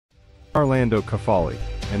Parlando Kefali,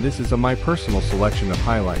 and this is my personal selection of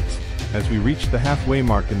highlights. As we reach the halfway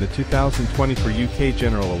mark in the 2024 UK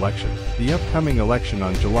general election, the upcoming election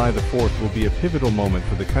on July the 4th will be a pivotal moment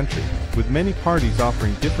for the country, with many parties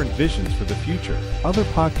offering different visions for the future. Other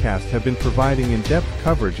podcasts have been providing in-depth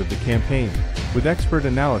coverage of the campaign, with expert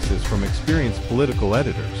analysis from experienced political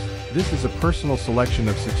editors. This is a personal selection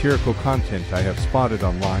of satirical content I have spotted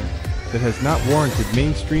online that has not warranted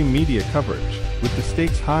mainstream media coverage. With the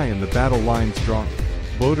stakes high and the battle lines drawn,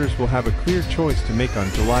 voters will have a clear choice to make on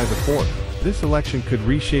July the 4th. This election could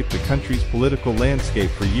reshape the country's political landscape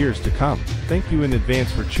for years to come. Thank you in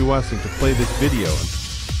advance for choosing to play this video.